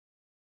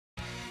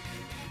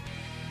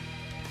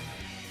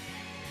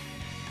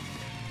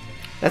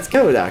Let's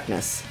go,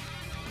 Darkness.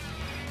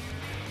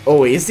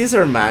 Oh, is this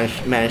our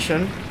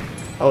mansion?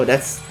 Oh,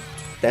 that's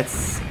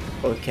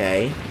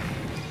okay.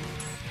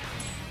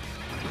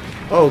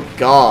 Oh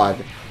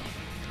god.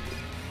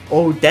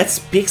 Oh, that's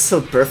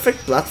pixel perfect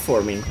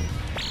platforming.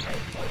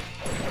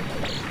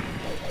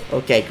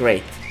 Okay,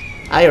 great.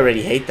 I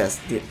already hate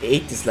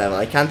this level.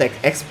 I can't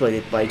exploit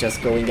it by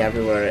just going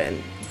everywhere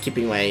and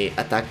keeping my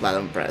attack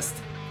button pressed.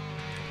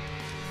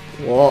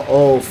 Whoa,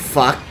 oh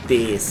fuck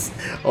this.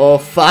 Oh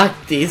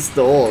fuck these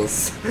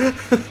dolls.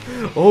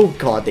 Oh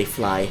god, they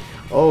fly.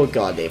 Oh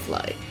god, they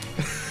fly.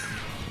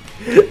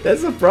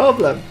 That's a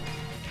problem.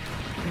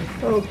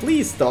 Oh,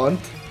 please don't.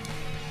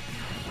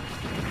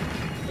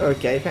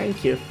 Okay,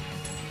 thank you.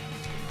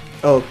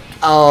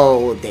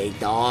 Oh, they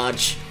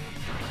dodge.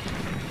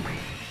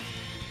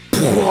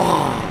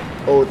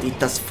 Oh, it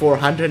does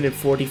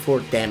 444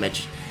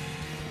 damage.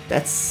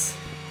 That's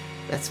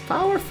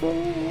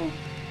powerful.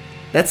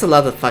 That's a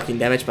lot of fucking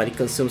damage, but it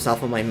consumes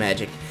half of my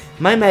magic.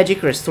 My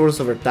magic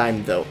restores over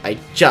time, though. I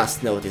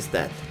just noticed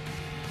that.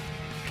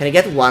 Can I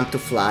get one to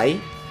fly?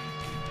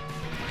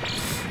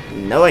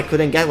 No, I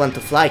couldn't get one to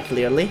fly,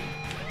 clearly.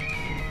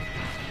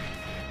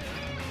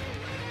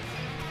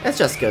 Let's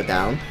just go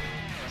down.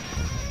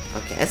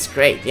 Okay, that's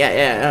great.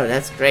 Yeah, no,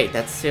 that's great.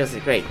 That's seriously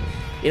great.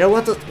 You know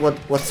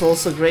what's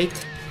also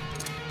great?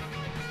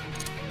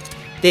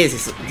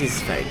 This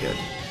is very good.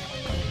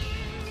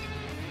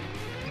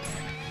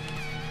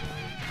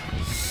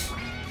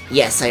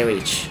 Yes, I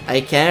reach.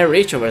 I can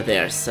reach over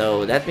there,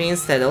 so that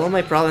means that all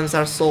my problems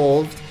are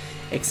solved,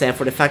 except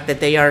for the fact that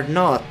they are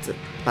not,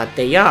 but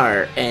they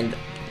are, and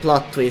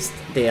plot twist,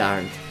 they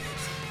aren't.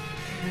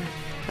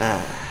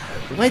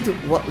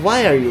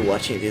 Why are you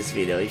watching this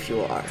video if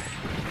you are?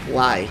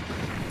 Why?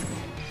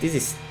 This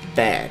is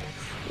bad.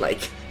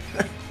 Like,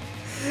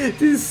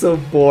 this is so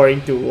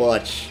boring to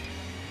watch.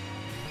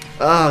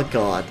 Oh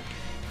god.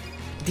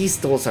 These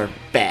dolls are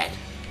bad.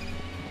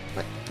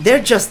 Like,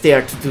 they're just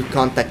there to do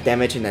contact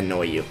damage and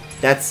annoy you.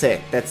 That's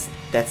it.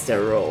 That's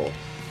their role.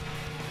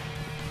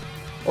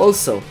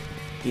 Also,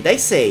 did I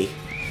say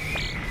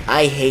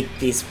I hate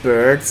these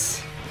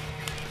birds?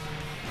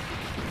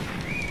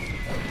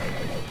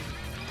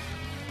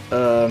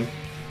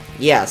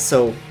 Yeah,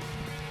 so...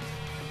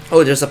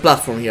 Oh, there's a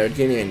platform here, I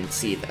didn't even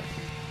see that.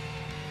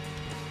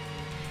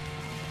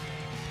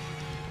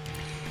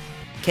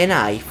 Can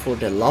I, for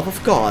the love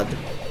of God,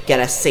 get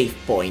a save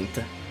point?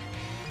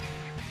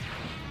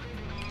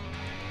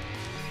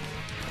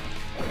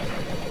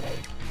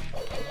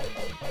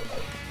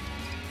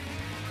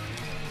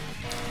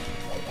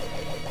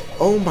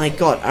 Oh my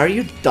god, are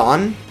you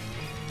done?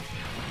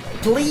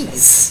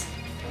 Please!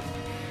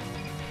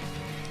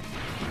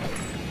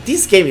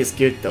 This game is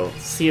good though,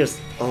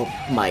 seriously. Oh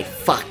my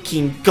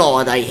fucking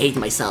god, I hate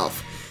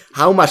myself.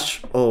 How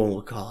much...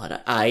 Oh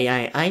god,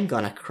 I'm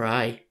gonna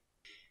cry.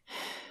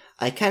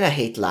 I kinda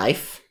hate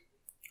life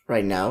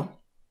right now.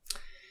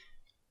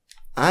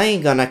 I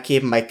ain't gonna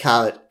keep my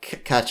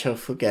Kacho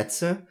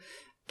Fugetsu,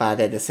 but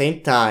at the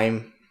same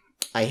time,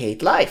 I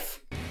hate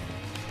life.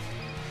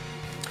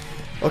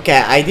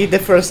 Okay, I did the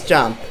first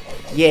jump.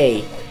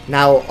 Yay.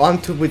 Now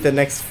on to with the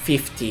next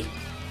 50.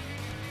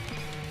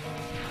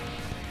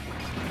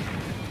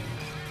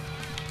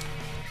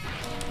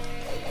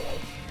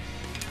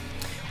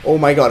 Oh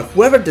my god,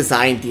 whoever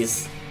designed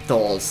these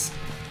dolls.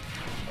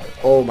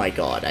 Oh my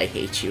god, I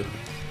hate you.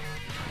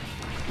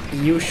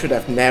 You should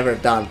have never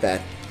done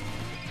that.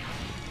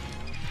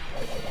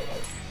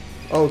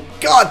 Oh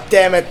god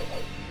damn it!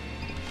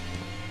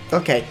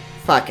 Okay,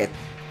 fuck it.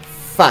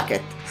 Fuck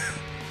it.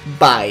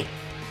 Bye.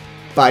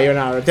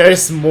 Bayonara,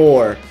 there's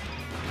more.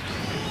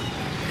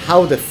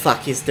 How the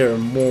fuck is there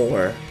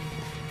more?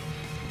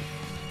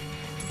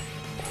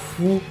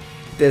 Who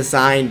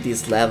designed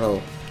this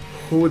level?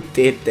 Who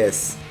did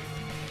this?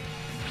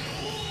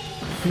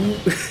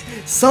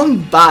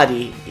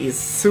 Somebody is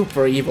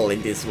super evil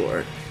in this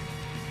world.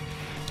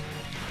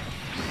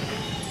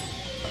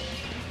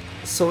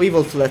 So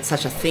evil to let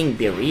such a thing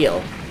be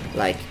real.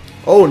 Like,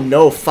 oh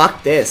no,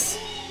 fuck this.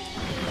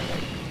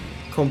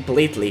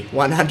 Completely,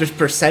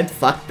 100%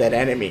 fuck that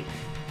enemy.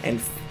 And,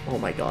 oh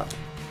my god.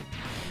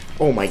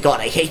 Oh my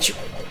god, I hate you.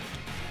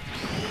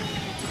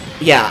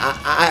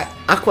 Yeah,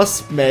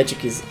 Aqua's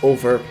magic is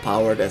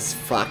overpowered as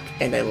fuck,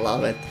 and I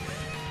love it.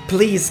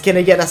 Please, can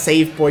I get a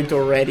save point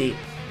already?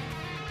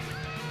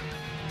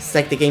 It's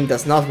like the game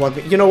does not want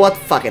me. You know what?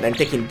 Fuck it, I'm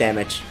taking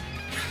damage.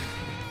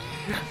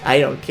 I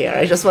don't care,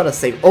 I just want to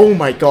save. Oh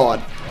my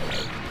god.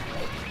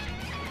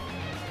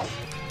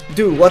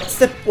 Dude,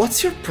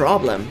 what's your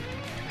problem?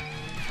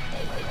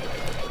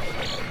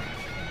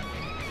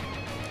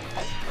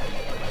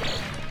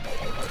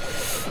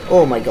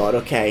 Oh my god,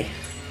 okay.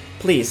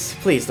 Please,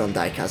 please don't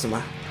die,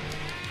 Kazuma.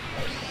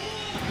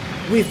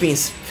 We've been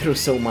through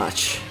so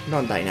much.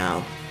 Don't die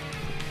now.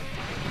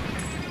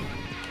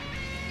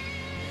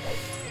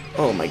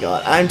 Oh my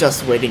god, I'm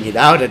just waiting it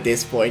out at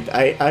this point.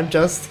 I'm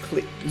just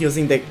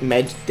using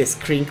the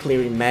screen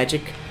clearing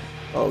magic.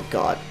 Oh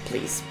god,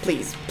 please,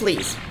 please,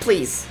 please,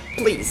 please,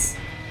 please.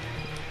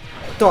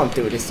 Don't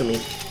do this to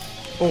me.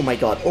 Oh my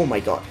god, oh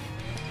my god.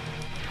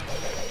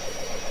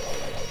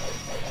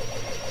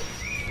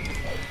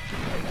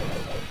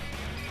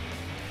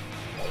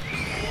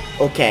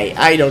 Okay,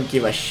 I don't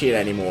give a shit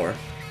anymore.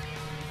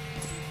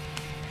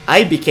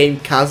 I became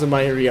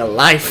Kazuma in real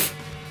life.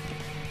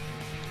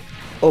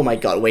 Oh my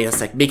god, wait a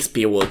sec,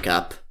 Bixby woke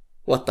up.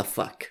 What the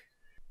fuck?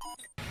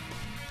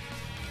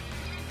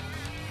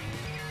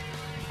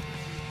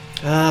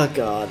 Oh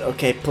god,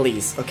 okay,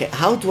 please. Okay,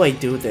 how do I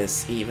do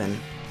this even?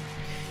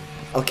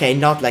 Okay,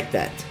 not like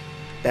that.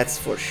 That's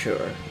for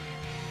sure.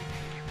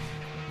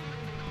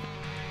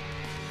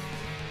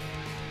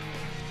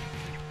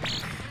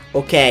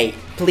 Okay,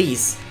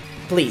 please.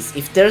 Please,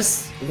 if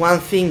there's one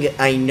thing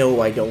I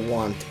know I don't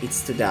want,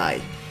 it's to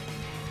die.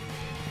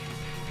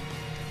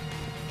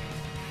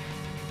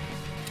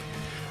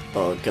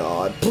 Oh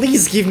god,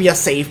 please give me a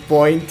save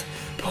point!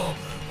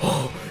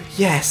 Oh,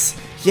 yes,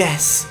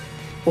 yes!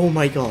 Oh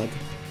my god,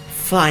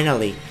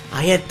 finally,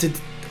 I had to...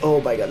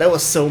 Oh my god, that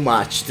was so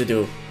much to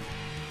do.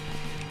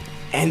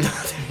 And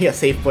a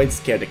save point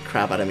scared the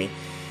crap out of me.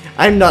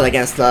 I'm not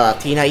against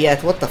Lalatina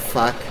yet, what the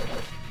fuck?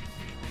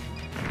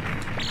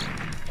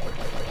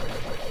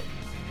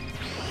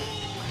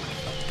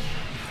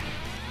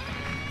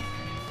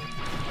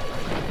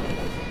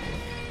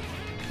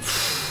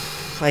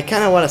 I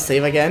kinda wanna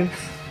save again.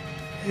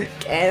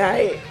 Can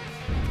I?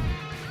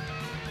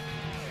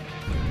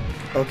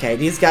 Okay,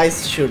 these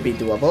guys should be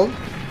doable.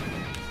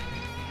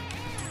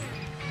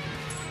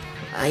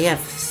 I have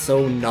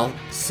so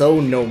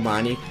no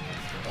money.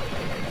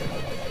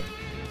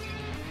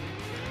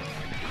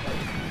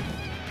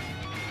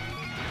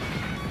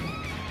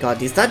 God,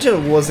 this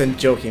dungeon wasn't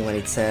joking when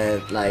it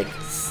said like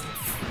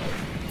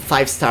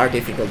 5-star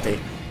difficulty.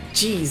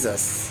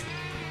 Jesus.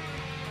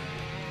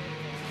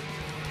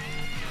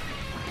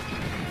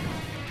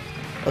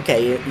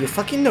 Okay, you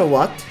fucking know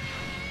what?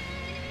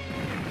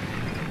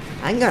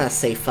 I'm gonna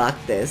say fuck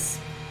this.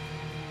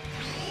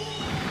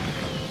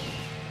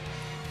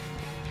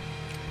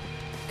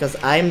 Because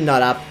I'm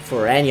not up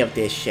for any of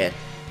this shit.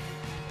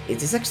 Is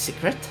this a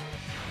secret?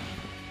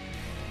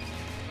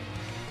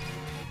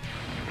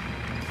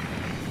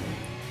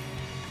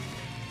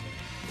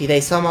 Did I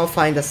somehow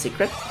find a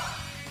secret?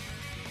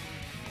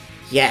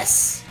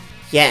 Yes!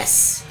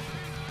 Yes!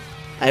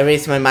 I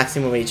raised my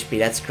maximum HP,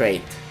 that's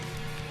great.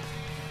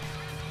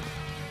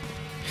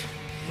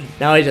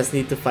 Now I just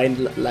need to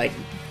find like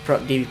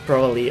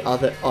probably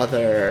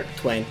other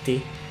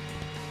 20.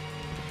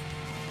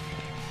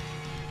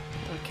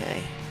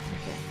 Okay.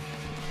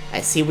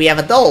 I see we have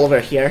a doll over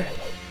here,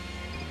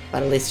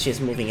 but at least she's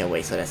moving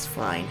away, so that's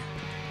fine.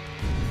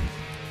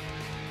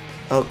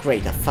 Oh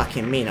great, a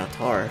fucking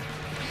Minotaur.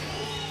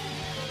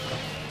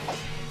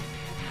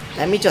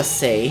 Let me just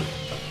say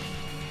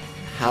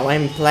how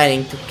I'm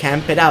planning to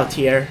camp it out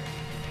here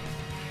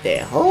the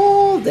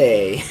whole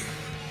day.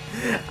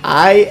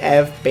 I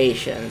have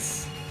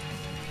patience.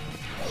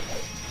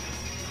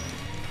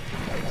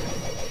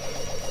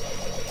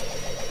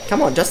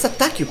 Come on, just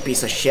attack, you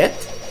piece of shit.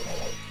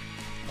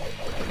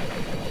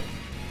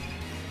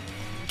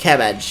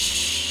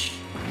 Cabbage.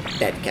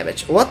 Dead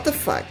cabbage. What the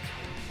fuck?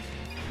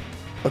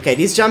 Okay,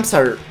 these jumps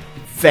are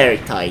very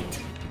tight.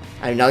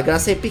 I'm not gonna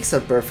say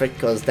pixel perfect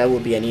because that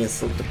would be an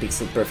insult to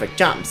pixel perfect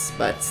jumps,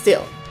 but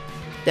still,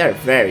 they're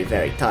very,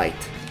 very tight.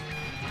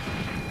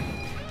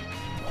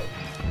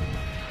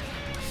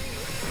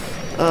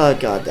 Oh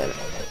god damn it.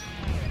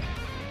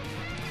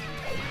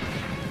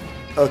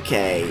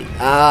 Okay,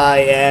 I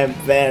am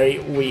very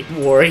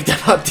worried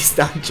about this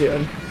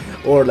dungeon.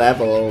 Or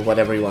level, or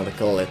whatever you want to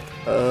call it.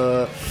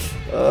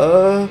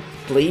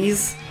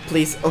 Please?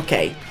 Please?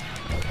 Okay.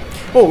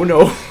 Oh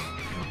no!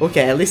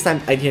 Okay, at least I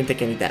didn't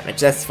take any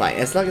damage, that's fine.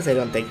 As long as I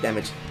don't take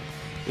damage,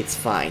 it's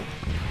fine.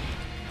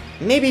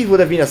 Maybe it would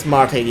have been a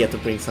smart idea to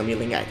bring some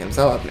healing items,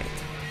 I'll admit.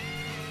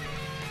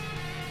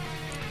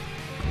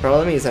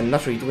 Problem is, I'm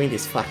not redoing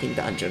this fucking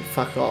dungeon,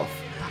 fuck off.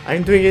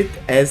 I'm doing it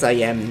as I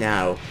am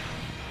now.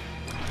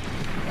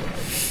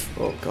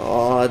 Oh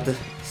god,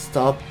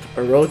 stop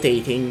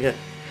rotating.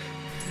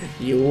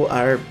 You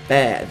are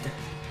bad.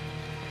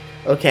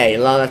 Okay,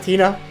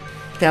 Lalatina,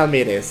 tell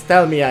me this.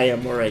 Tell me I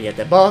am already at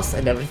the boss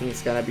and everything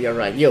is gonna be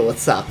alright. Yo,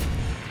 what's up?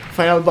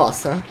 Final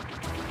boss, huh?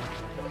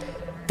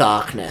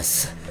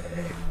 Darkness.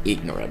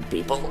 Ignorant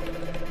people.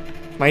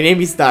 My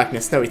name is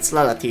Darkness. No, it's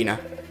Lalatina.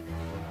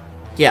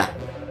 Yeah.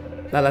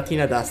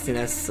 Lalatina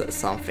Dustiness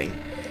something.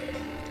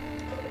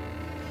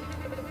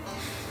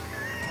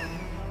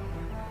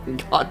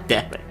 God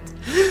damn it.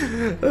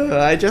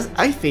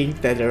 I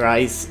think that their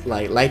eyes,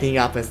 like, lighting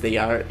up as they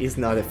are is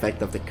not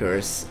effect of the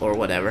curse or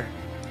whatever.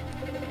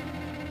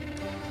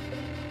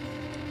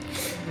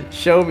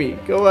 Show me.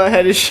 Go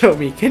ahead and show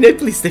me. Can I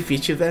please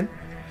defeat you then?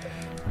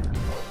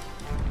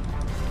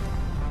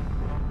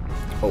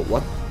 Oh,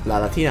 what?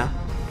 Lalatina?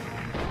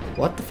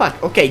 What the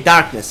fuck? Okay,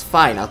 Darkness,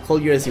 fine. I'll call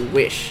you as you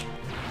wish.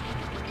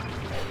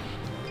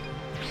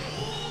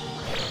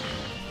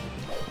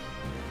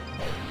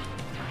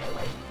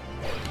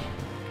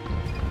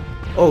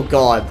 Oh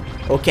god.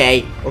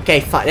 Okay,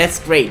 okay, fine. That's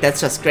great. That's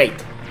just great.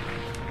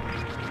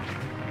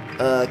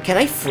 Can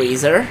I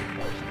freeze her?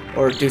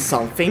 Or do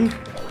something?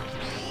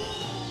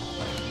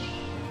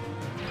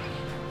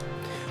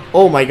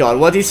 Oh my god,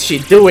 what is she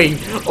doing?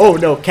 Oh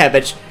no,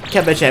 cabbage.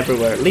 Cabbage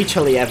everywhere.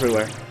 Literally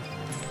everywhere.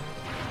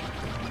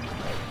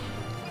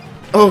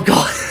 Oh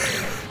god.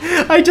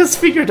 I just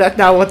figured out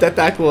now what the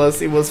attack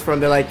was. It was from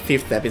the like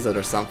 5th episode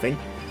or something.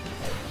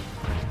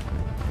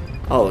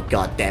 Oh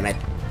god damn it.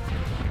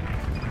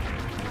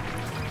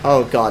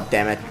 Oh god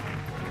damn it.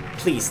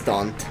 Please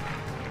don't.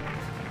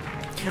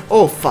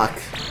 Oh fuck.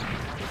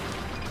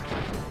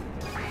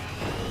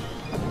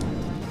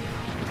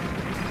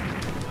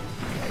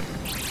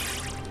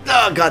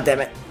 Oh god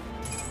damn it.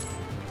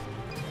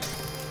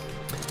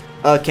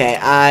 Okay,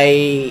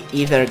 I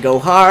either go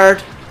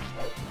hard.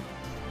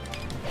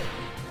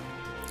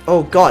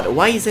 Oh god,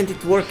 why isn't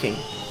it working?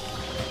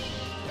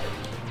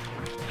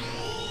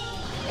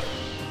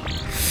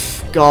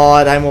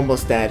 God, I'm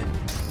almost dead.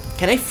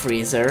 Can I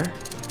freeze her?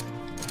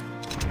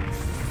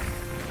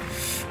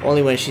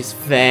 Only when she's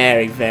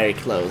very, very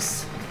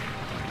close.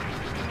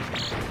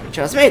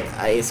 Trust me,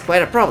 it's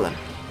quite a problem.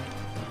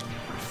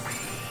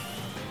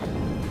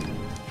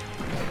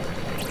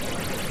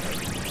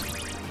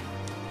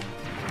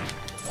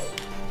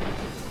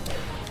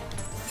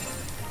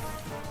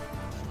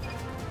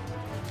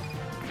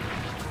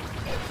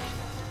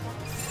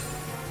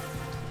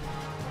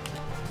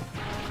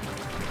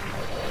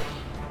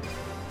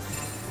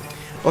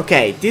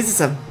 Okay, this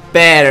is a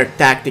better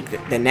tactic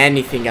than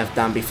anything I've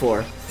done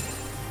before.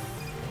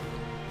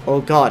 Oh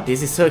god,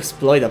 this is so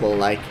exploitable,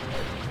 like...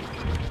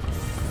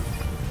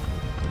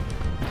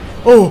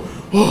 Oh!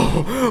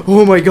 Oh!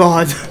 Oh my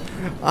god!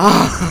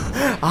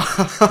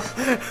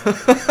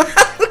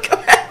 Look how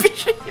happy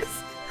she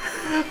is!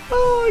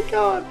 Oh my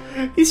god!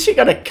 Is she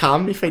gonna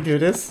come if I do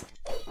this?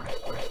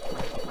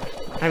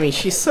 I mean,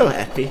 she's so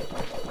happy.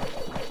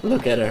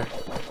 Look at her.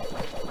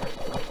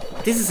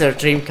 This is her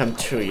dream come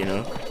true, you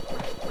know?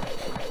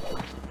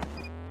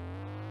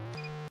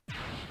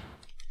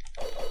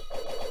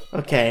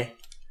 Okay.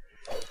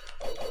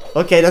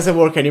 Okay, it doesn't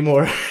work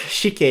anymore.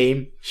 She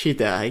came. She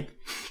died.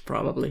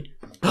 Probably.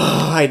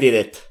 Oh, I did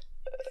it.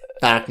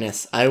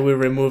 Darkness. I will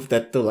remove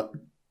that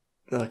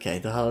okay,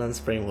 the Holland's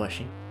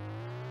brainwashing.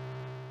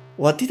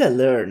 What did I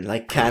learn?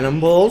 Like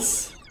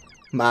cannonballs?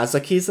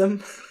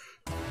 Masochism?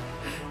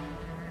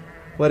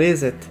 What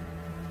is it?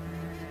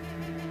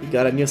 You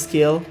got a new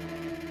skill?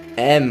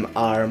 M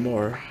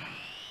armor.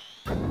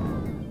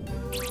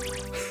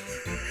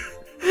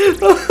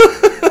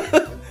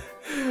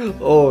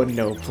 Oh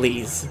no,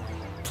 please.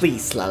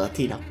 Please,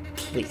 Lalatina.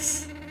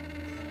 Please.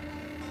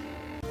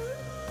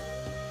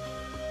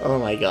 Oh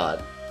my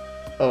god.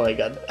 Oh my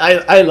god.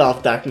 I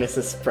love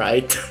Darkness's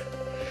sprite.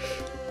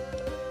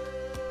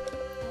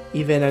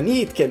 Even a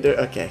need can do it.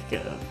 Okay,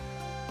 go.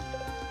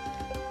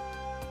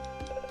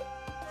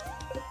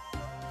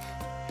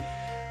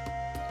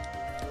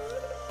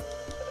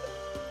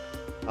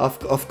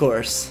 Of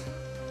course.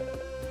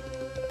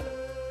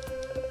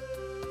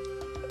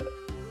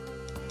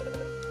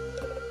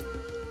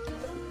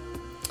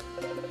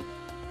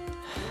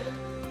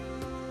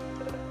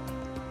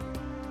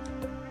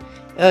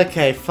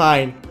 Okay,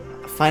 fine.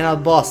 Final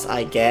boss,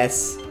 I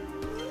guess.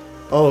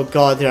 Oh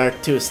god, there are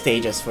 2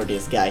 stages for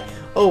this guy.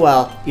 Oh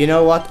well, you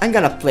know what? I'm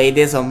gonna play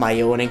this on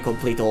my own and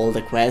complete all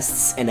the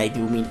quests, and I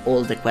do mean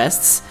all the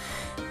quests.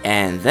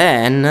 And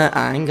then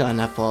I'm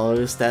gonna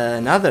post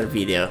another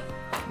video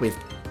with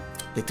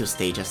the 2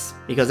 stages,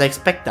 because I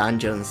expect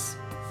dungeons.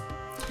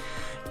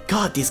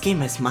 God, this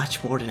game has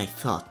much more than I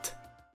thought.